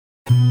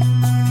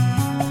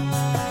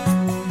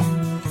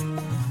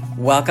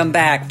Welcome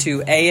back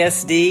to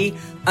ASD,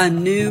 A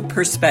New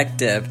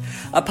Perspective,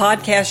 a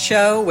podcast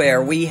show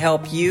where we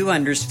help you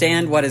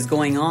understand what is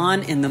going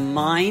on in the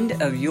mind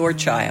of your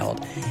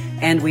child.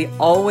 And we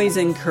always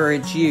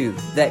encourage you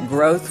that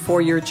growth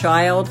for your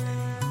child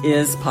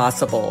is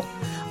possible.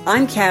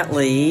 I'm Kat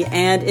Lee,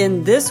 and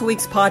in this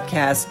week's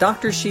podcast,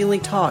 Dr.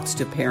 Sheely talks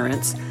to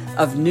parents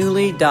of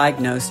newly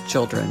diagnosed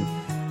children.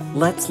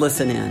 Let's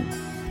listen in.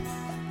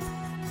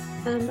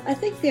 I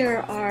think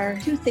there are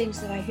two things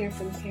that I hear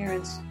from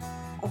parents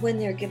when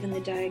they're given the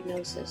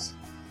diagnosis.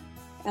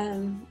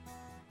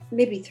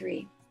 Maybe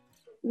three.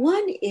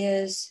 One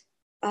is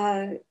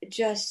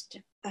just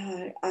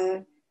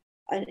an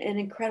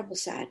incredible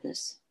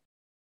sadness.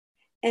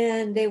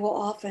 And they will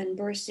often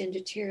burst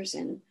into tears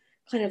and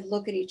kind of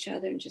look at each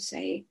other and just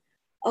say,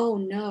 oh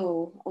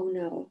no, oh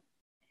no.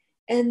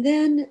 And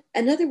then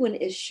another one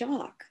is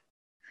shock,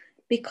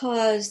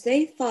 because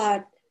they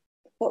thought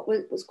what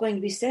was going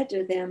to be said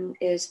to them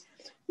is,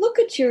 look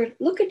at your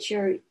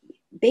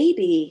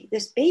baby,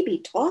 this baby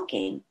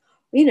talking,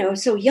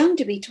 so young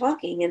to be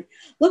talking, and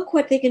look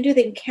what they can do.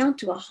 They can count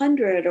to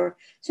 100 or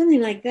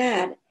something like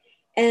that.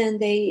 And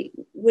they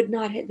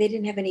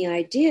didn't have any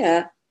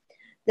idea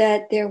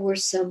that there were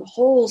some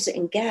holes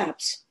and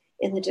gaps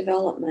in the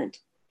development.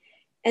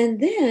 And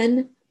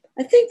then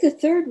I think the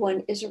third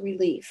one is a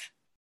relief.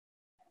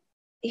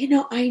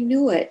 I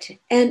knew it.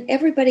 And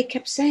everybody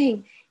kept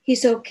saying,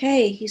 he's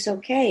okay, he's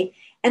okay.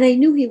 And I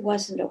knew he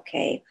wasn't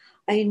okay.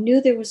 I knew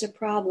there was a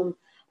problem.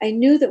 I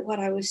knew that what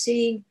I was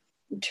seeing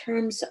in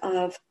terms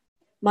of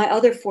my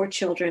other 4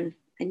 children,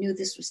 I knew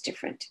this was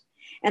different.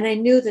 And I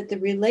knew that the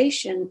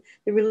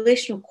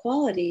relational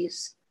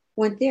qualities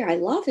weren't there. I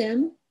love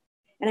him,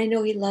 and I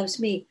know he loves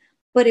me,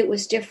 but it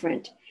was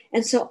different.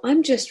 And so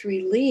I'm just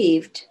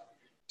relieved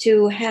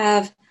to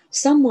have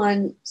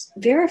someone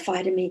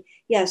verify to me,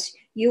 yes,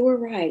 you were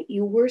right.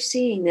 You were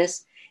seeing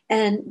this.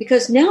 And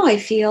because now I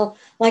feel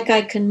like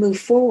I can move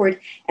forward,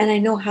 and I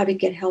know how to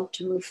get help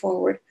to move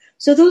forward.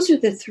 So those are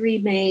the 3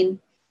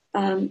 main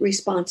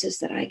responses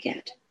that I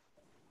get.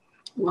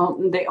 Well,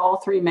 they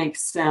all 3 make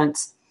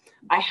sense.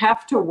 I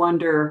have to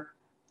wonder,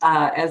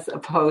 as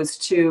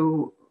opposed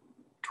to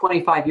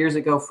 25 years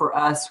ago for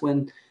us,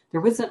 when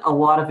there wasn't a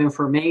lot of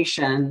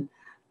information,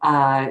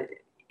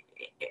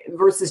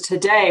 versus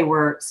today,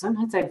 where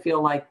sometimes I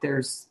feel like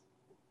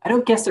I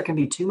don't guess there can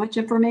be too much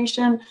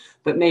information,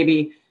 but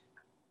maybe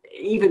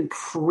even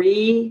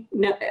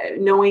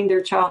knowing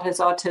their child has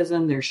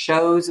autism, there's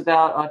shows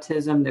about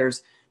autism,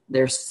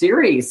 there's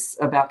series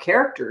about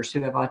characters who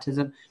have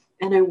autism.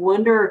 And I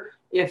wonder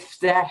if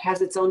that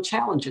has its own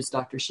challenges,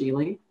 Dr.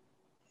 Sheely.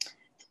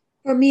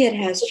 For me, it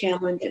has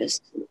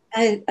challenges.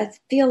 I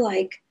feel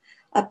like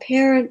a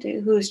parent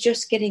who's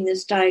just getting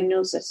this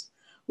diagnosis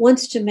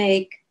wants to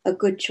make a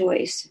good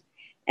choice.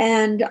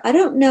 And I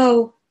don't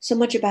know so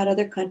much about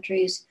other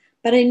countries,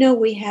 but I know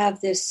we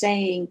have this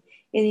saying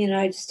in the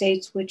United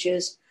States, which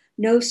is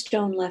no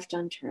stone left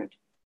unturned,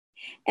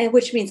 and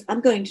which means I'm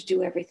going to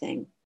do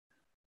everything,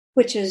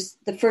 which is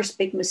the first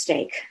big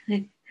mistake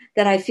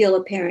that I feel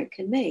a parent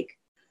can make.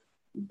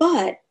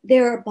 But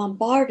they're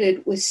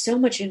bombarded with so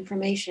much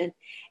information,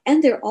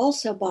 and they're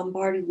also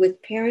bombarded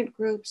with parent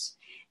groups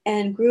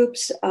and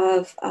groups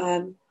of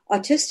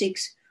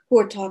autistics who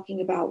are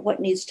talking about what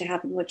needs to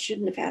happen, what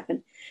shouldn't have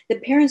happened. The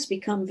parents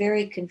become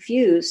very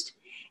confused,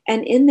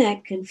 and in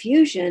that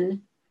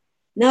confusion,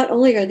 not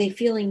only are they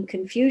feeling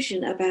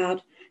confusion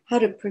about how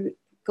to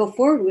go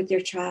forward with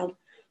their child,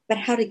 but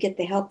how to get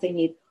the help they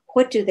need.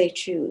 What do they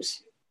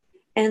choose?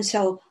 And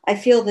so I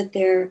feel that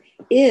there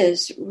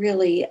is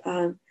really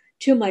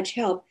too much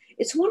help.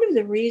 It's one of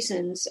the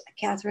reasons,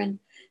 Catherine,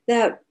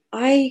 that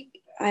I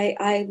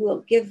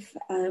will give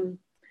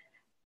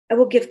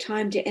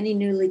time to any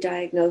newly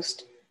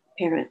diagnosed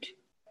parent.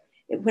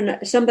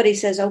 When somebody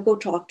says, "Oh, go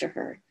talk to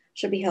her,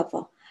 she'll be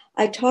helpful,"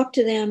 I talk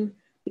to them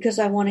because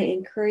I want to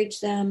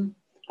encourage them.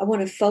 I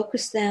want to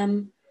focus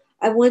them.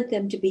 I want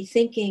them to be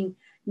thinking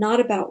not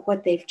about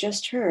what they've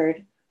just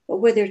heard, but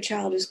where their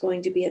child is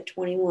going to be at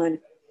 21.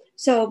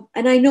 So,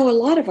 and I know a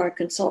lot of our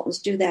consultants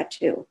do that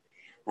too.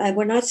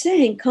 We're not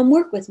saying, come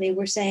work with me.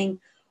 We're saying,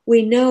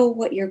 we know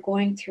what you're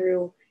going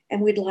through,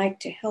 and we'd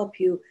like to help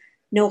you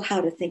know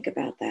how to think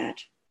about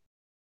that.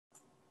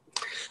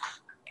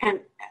 And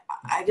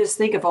I just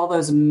think of all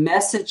those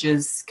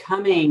messages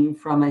coming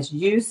from, as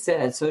you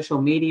said,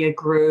 social media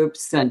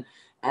groups, and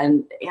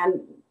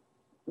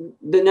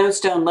the no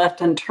stone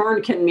left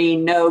unturned can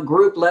mean no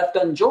group left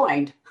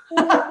unjoined,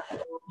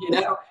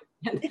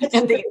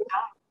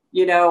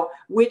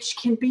 which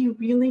can be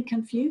really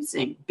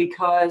confusing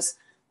because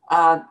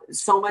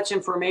so much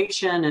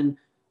information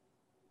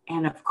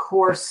and of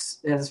course,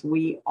 as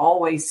we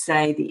always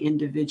say, the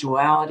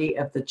individuality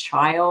of the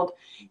child.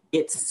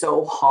 It's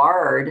so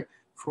hard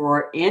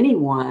for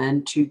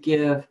anyone to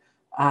give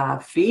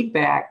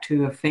feedback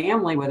to a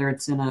family, whether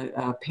it's in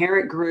a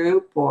parent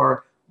group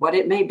or what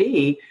it may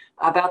be,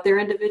 about their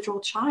individual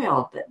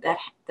child.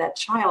 That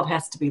child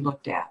has to be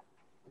looked at.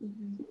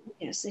 Mm-hmm.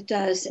 Yes, it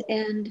does.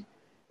 And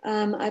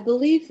I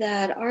believe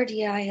that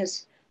RDI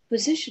has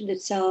positioned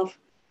itself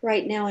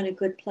right now in a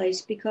good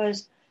place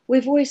because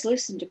we've always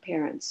listened to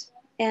parents.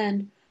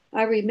 And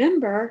I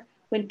remember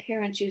when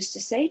parents used to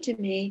say to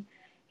me,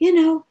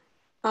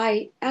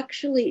 I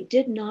actually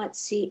did not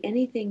see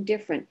anything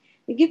different.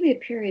 They give me a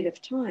period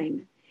of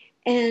time.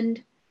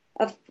 And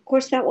of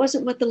course, that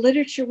wasn't what the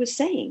literature was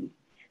saying.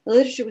 The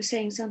literature was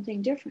saying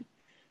something different.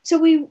 So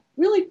we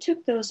really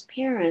took those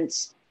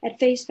parents at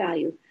face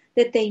value,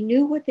 that they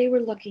knew what they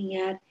were looking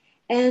at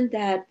and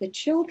that the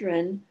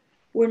children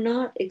were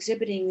not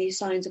exhibiting these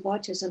signs of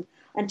autism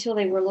until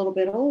they were a little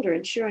bit older.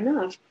 And sure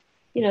enough,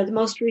 the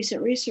most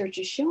recent research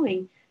is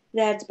showing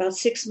that about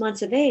 6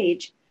 months of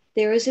age,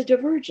 there is a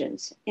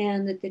divergence,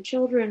 and that the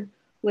children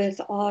with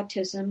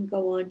autism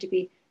go on to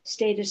be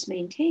status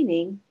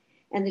maintaining,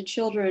 and the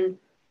children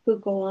who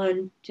go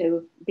on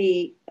to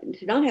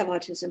not have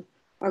autism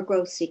are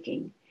growth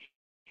seeking.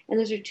 And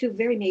those are two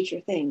very major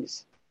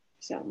things.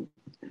 So,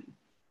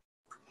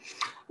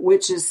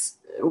 which is,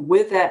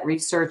 with that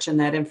research and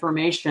that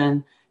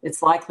information,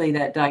 it's likely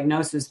that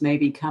diagnosis may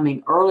be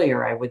coming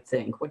earlier, I would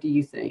think. What do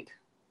you think?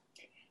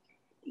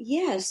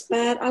 Yes,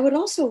 but I would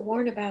also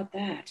warn about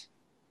that.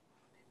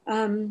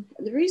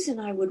 The reason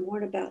I would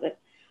warn about it,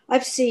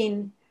 I've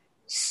seen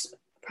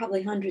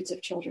probably hundreds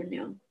of children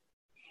now.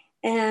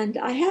 And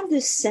I have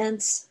this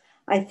sense,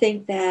 I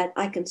think, that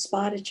I can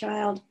spot a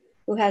child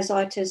who has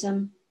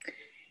autism.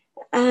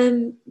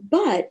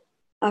 But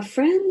a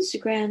friend's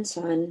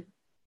grandson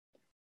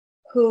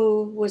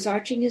who was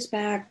arching his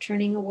back,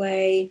 turning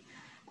away,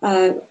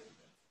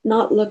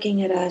 not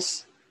looking at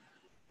us,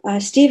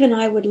 Steve and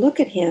I would look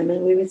at him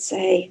and we would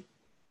say,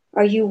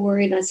 "Are you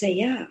worried?" And I'd say,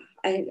 "Yeah,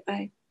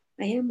 I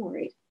am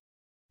worried."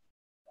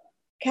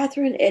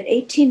 Catherine, at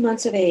 18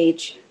 months of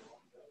age,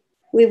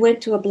 we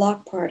went to a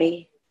block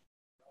party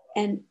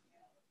and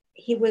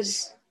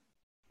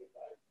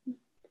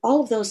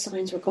all of those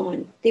signs were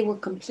gone. They were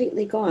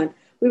completely gone.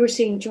 We were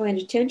seeing joy and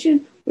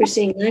attention. We're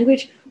seeing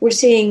language. We're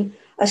seeing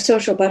a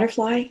social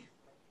butterfly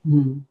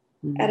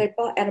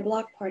at a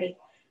block party.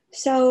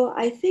 So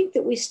I think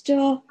that we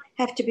still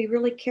have to be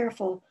really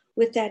careful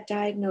with that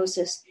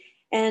diagnosis.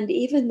 And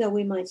even though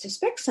we might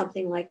suspect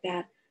something like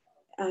that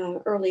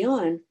early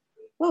on,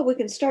 well, we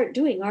can start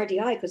doing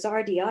RDI, because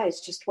RDI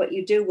is just what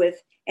you do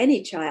with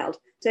any child.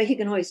 So you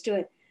can always do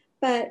it.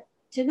 But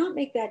to not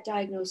make that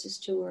diagnosis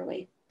too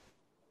early.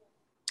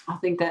 I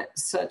think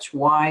that's such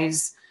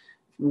wise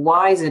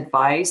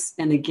advice.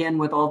 And again,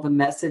 with all the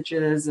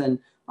messages and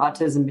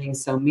autism being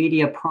so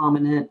media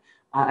prominent,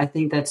 I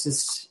think that's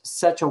just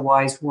such a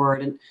wise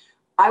word. And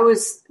I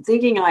was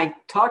thinking, I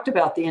talked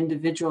about the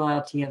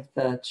individuality of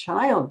the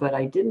child, but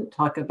I didn't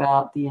talk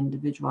about the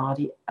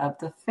individuality of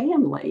the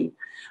family,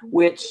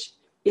 which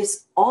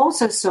is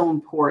also so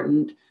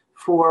important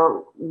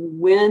for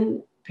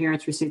when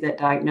parents receive that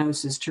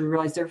diagnosis, to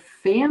realize their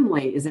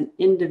family is an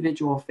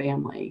individual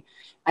family.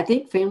 I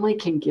think family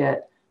can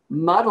get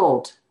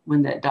muddled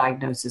when that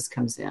diagnosis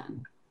comes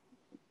in.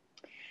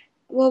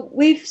 Well,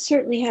 we've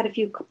certainly had a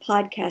few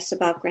podcasts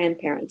about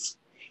grandparents,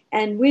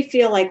 and we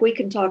feel like we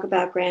can talk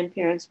about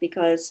grandparents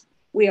because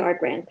we are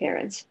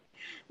grandparents.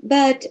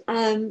 But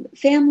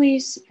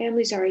families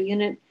are a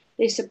unit.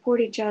 They support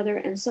each other,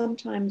 and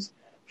sometimes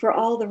for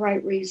all the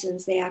right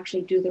reasons, they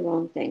actually do the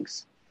wrong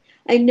things.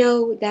 I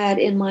know that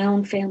in my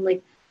own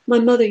family, my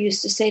mother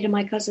used to say to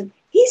my cousin,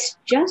 "He's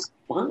just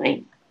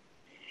fine.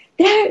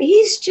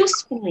 He's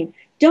just fine.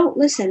 Don't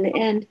listen."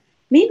 And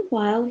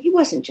meanwhile, he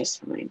wasn't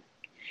just fine.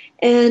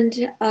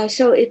 And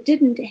so it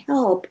didn't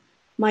help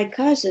my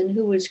cousin,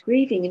 who was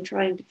grieving and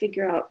trying to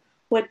figure out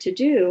what to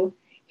do,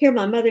 hear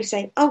my mother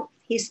say, "Oh,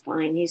 he's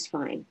fine, he's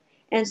fine."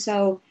 And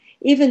so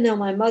even though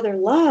my mother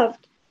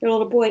loved their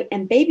little boy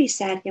and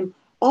babysat him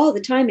all the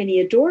time and he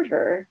adored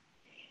her,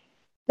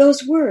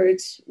 those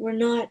words were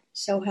not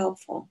so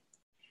helpful.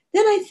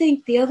 Then I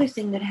think the other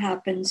thing that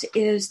happens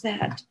is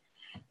that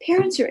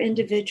parents are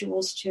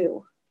individuals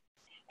too.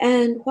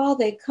 And while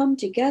they come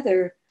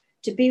together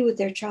to be with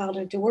their child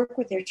and to work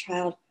with their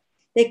child,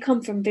 they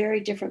come from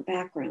very different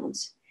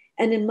backgrounds.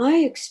 And in my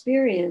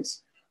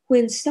experience,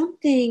 when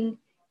something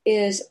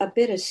is a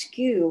bit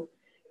askew,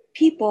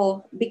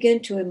 people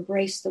begin to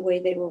embrace the way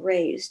they were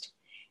raised.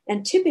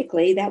 And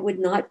typically that would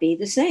not be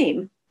the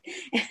same.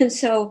 And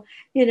so,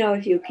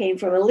 if you came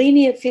from a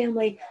lenient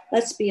family,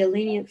 let's be a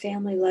lenient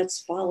family, let's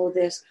follow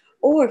this.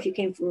 Or if you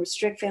came from a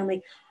strict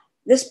family,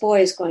 this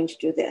boy is going to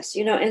do this,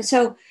 And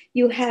so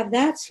you have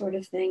that sort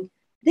of thing.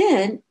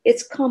 Then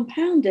it's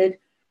compounded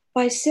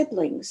by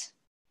siblings.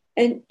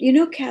 And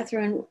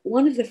Catherine,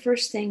 one of the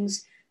first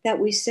things that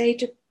we say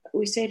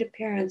to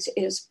parents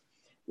is,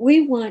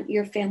 we want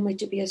your family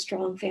to be a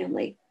strong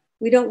family.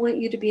 We don't want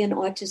you to be an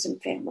autism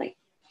family.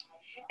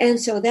 And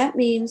so that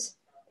means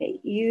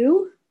that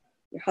you,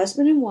 your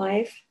husband and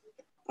wife,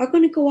 are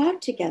going to go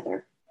out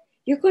together.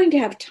 You're going to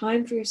have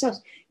time for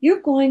yourselves.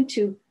 You're going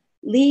to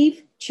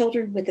leave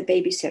children with the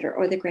babysitter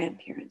or the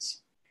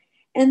grandparents.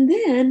 And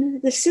then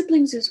the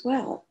siblings as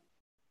well.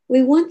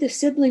 We want the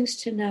siblings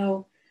to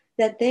know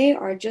that they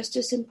are just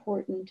as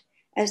important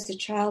as the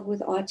child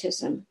with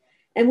autism.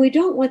 And we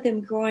don't want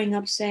them growing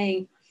up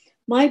saying,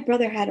 my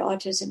brother had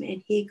autism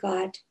and he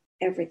got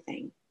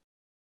everything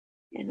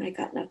and I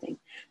got nothing.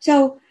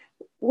 So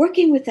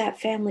working with that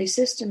family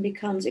system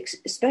becomes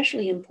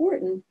especially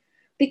important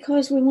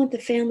because we want the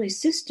family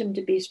system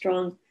to be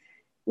strong.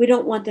 We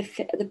don't want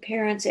the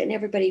parents and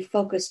everybody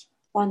focused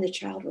on the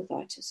child with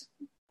autism.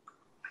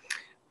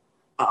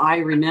 I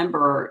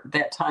remember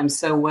that time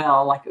so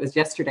well, like it was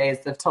yesterday,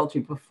 as I've told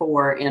you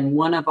before. And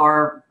one of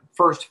our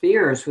first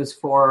fears was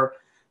for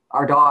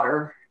our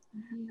daughter,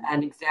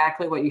 and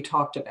exactly what you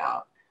talked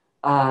about,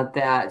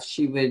 that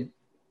she would,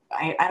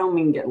 I don't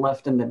mean get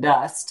left in the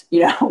dust,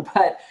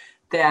 but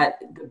that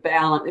the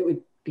balance, it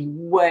would be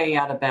way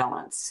out of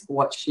balance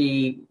what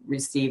she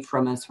received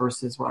from us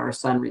versus what our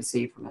son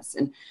received from us.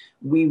 And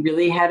we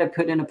really had to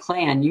put in a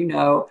plan,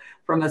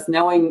 from us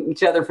knowing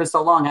each other for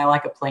so long. I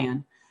like a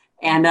plan.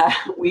 And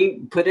we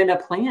put in a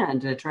plan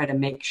to try to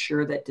make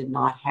sure that did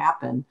not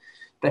happen.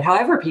 But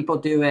however people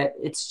do it,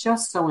 it's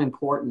just so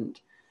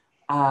important.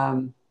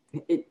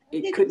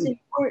 It couldn't be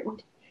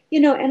important,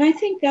 and I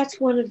think that's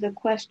one of the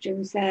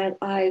questions that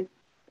I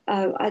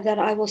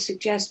will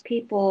suggest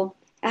people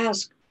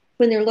ask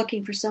when they're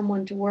looking for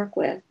someone to work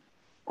with.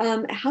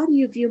 How do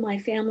you view my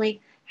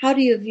family? How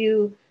do you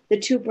view the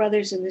two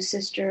brothers and the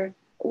sister?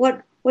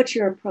 What's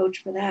your approach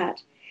for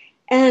that?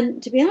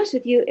 And to be honest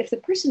with you, if the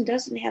person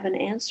doesn't have an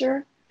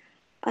answer,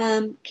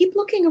 keep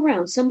looking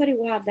around. Somebody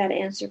will have that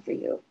answer for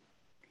you.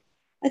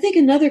 I think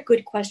another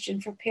good question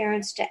for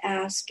parents to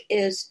ask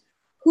is,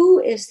 who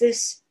is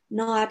this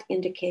not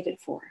indicated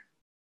for?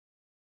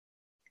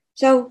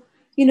 So,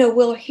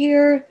 we'll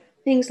hear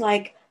things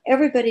like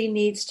everybody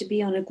needs to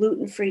be on a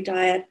gluten-free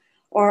diet,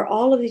 or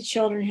all of the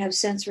children have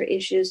sensory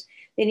issues.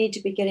 They need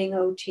to be getting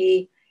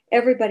OT.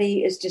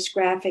 Everybody is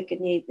dysgraphic and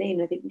they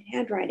need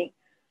handwriting.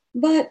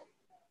 But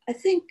I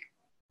think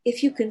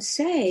if you can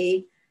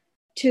say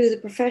to the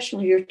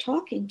professional you're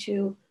talking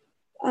to,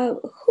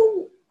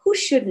 who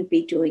shouldn't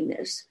be doing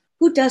this?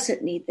 Who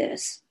doesn't need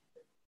this?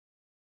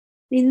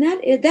 I mean,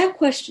 that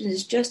question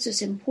is just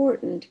as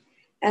important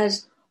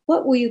as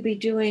what will you be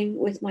doing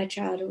with my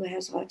child who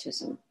has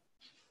autism?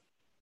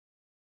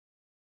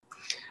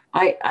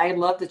 I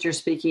love that you're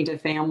speaking to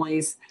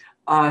families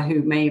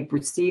who may have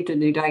received a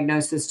new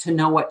diagnosis to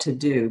know what to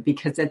do,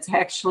 because it's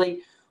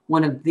actually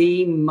one of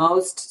the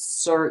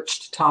most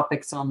searched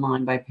topics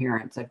online by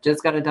parents. I've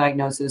just got a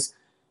diagnosis.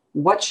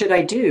 What should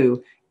I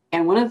do?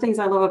 And one of the things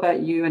I love about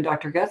you and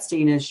Dr.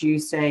 Gutstein is you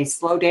say,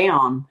 slow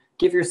down,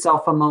 give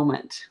yourself a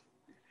moment.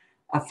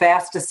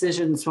 Fast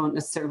decisions won't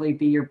necessarily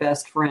be your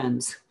best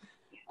friends.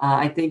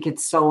 I think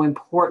it's so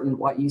important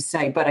what you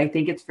say, but I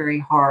think it's very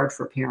hard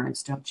for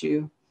parents, don't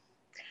you?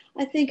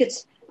 I think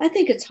it's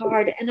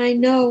hard, and I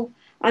know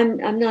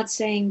I'm not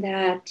saying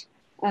that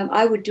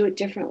I would do it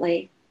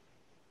differently.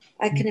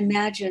 I can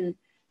imagine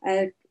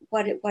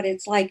what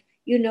it's like.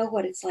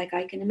 What it's like.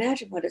 I can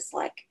imagine what it's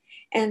like,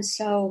 and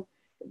so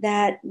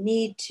that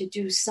need to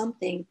do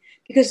something,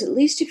 because at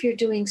least if you're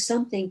doing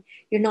something,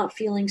 you're not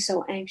feeling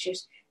so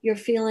anxious. You're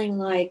feeling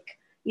like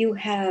you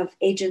have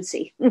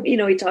agency.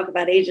 We talk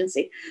about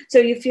agency. So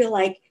you feel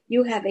like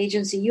you have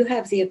agency. You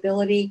have the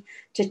ability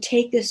to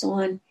take this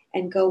on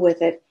and go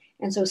with it.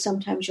 And so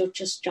sometimes you'll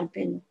just jump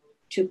in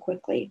too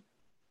quickly.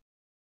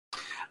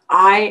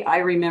 I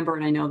remember,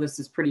 and I know this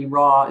is pretty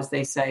raw, as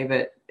they say,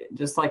 but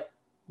just like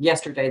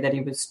yesterday that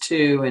he was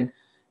 2,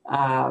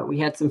 and we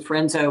had some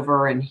friends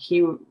over, and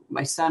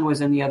my son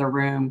was in the other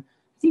room.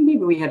 I think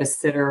maybe we had a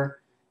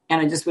sitter, and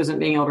I just wasn't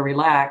being able to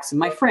relax. And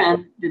my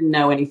friend didn't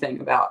know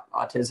anything about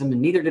autism,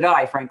 and neither did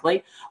I,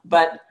 frankly.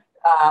 But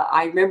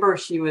I remember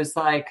she was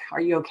like, "Are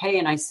you okay?"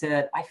 And I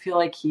said, "I feel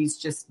like he's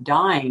just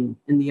dying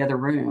in the other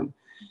room."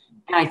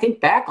 And I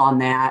think back on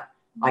that,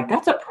 like,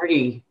 that's a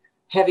pretty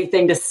heavy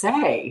thing to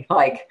say,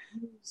 like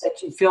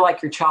that you feel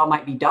like your child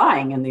might be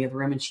dying in the other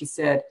room. And she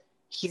said,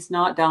 "He's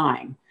not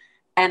dying."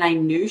 And I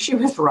knew she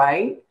was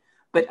right,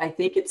 but I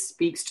think it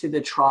speaks to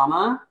the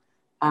trauma.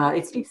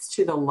 It speaks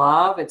to the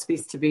love. It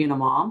speaks to being a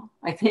mom,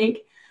 I think,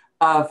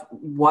 of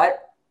where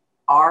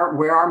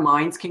our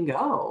minds can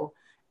go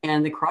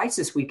and the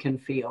crisis we can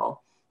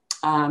feel.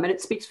 And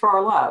it speaks for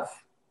our love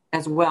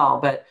as well.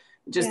 But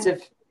just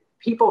if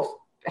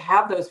people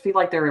have those, feel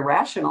like they're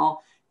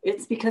irrational,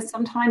 it's because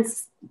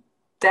sometimes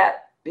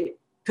that it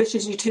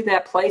pushes you to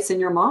that place in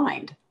your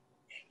mind.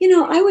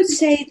 I would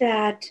say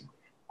that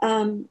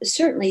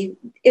certainly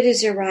it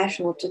is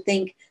irrational to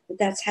think that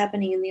that's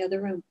happening in the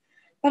other room.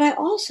 But I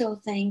also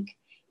think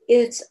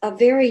it's a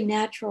very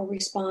natural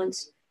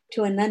response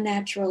to an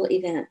unnatural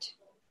event.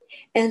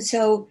 And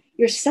so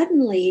you're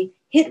suddenly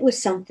hit with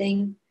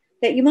something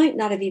that you might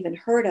not have even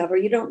heard of, or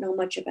you don't know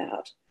much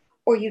about,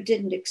 or you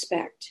didn't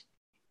expect.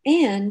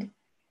 And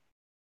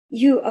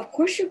of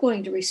course, you're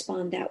going to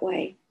respond that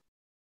way.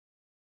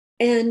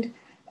 And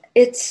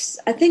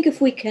I think if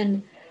we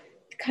can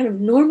kind of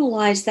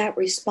normalize that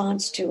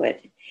response to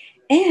it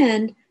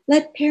and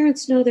let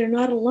parents know they're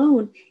not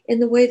alone in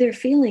the way they're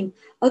feeling.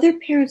 Other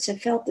parents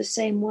have felt the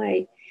same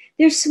way.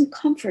 There's some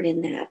comfort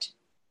in that.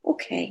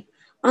 Okay,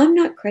 I'm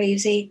not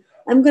crazy.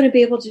 I'm going to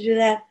be able to do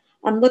that.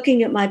 I'm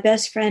looking at my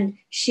best friend.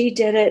 She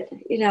did it.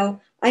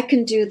 I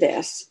can do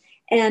this.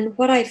 And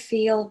what I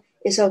feel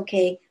is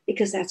okay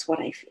because that's what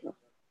I feel.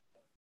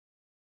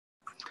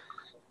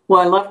 Well,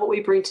 I love what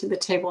we bring to the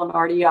table in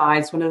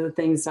RDIs. One of the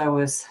things I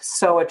was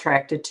so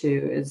attracted to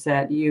is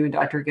that you and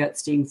Dr.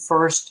 Gutstein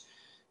first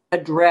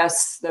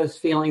address those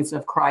feelings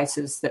of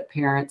crisis that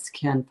parents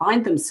can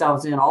find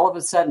themselves in all of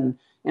a sudden.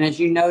 And as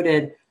you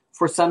noted,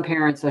 for some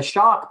parents, a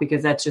shock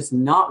because that's just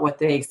not what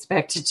they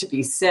expected to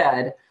be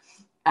said.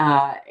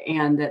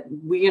 And that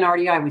we in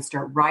RDI, we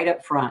start right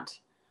up front,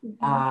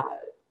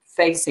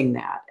 facing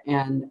that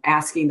and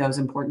asking those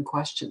important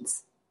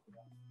questions.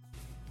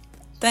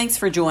 Thanks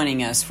for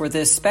joining us for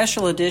this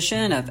special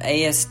edition of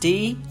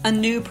ASD, A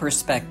New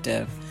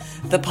Perspective,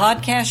 the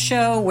podcast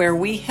show where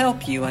we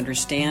help you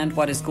understand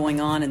what is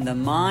going on in the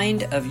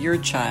mind of your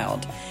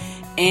child.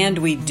 And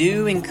we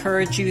do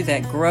encourage you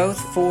that growth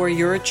for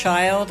your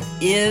child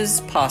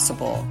is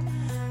possible.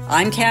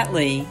 I'm Kat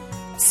Lee.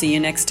 See you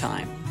next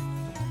time.